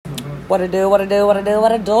What it do, what it do, what it do,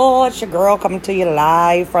 what it do. It's your girl coming to you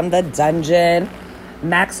live from the dungeon.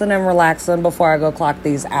 Maxing and relaxing before I go clock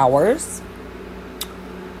these hours.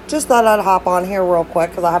 Just thought I'd hop on here real quick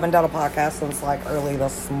because I haven't done a podcast since like early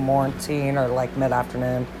this morning or like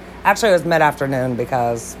mid-afternoon. Actually, it was mid-afternoon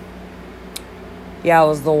because, it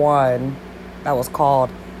was the one that was called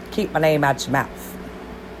Keep My Name Out Your Mouth.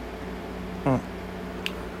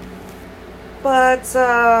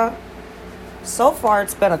 But, so far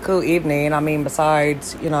it's been a cool evening. I mean,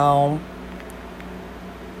 besides, my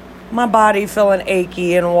body feeling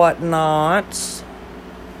achy and whatnot,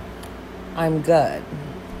 I'm good.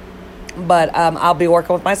 But I'll be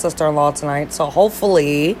working with my sister-in-law tonight, so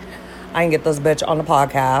hopefully I can get this bitch on the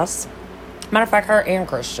podcast. Matter of fact, her and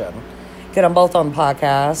Christian. Get them both on the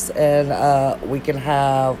podcast, and we can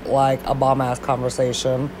have, like, a bomb-ass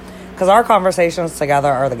conversation. Because our conversations together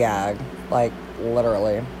are the gag. Like,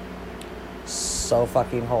 literally. So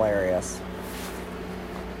fucking hilarious.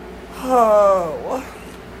 Oh.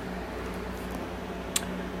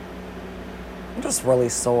 I'm just really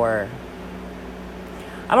sore.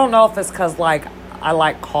 I don't know if it's because, like,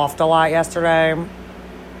 I, coughed a lot yesterday.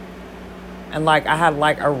 And, I had,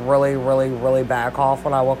 a really, really, really bad cough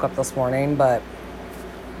when I woke up this morning. But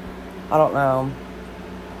I don't know.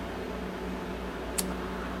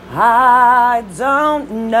 I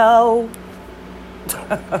don't know.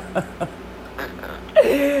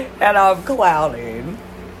 And I'm clowning.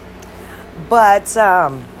 But,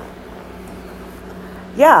 so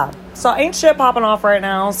ain't shit popping off right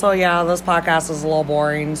now. So, this podcast is a little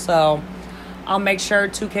boring. So, I'll make sure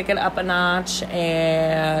to kick it up a notch.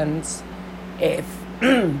 And if,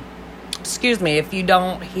 if you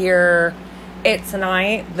don't hear it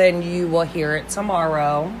tonight, then you will hear it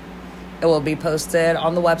tomorrow. It will be posted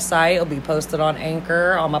on the website. It will be posted on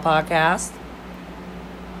Anchor, on my podcast.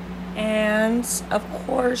 And, of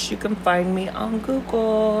course, you can find me on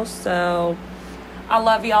Google. So, I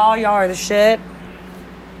love y'all. Y'all are the shit.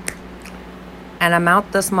 And I'm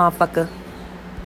out this motherfucker.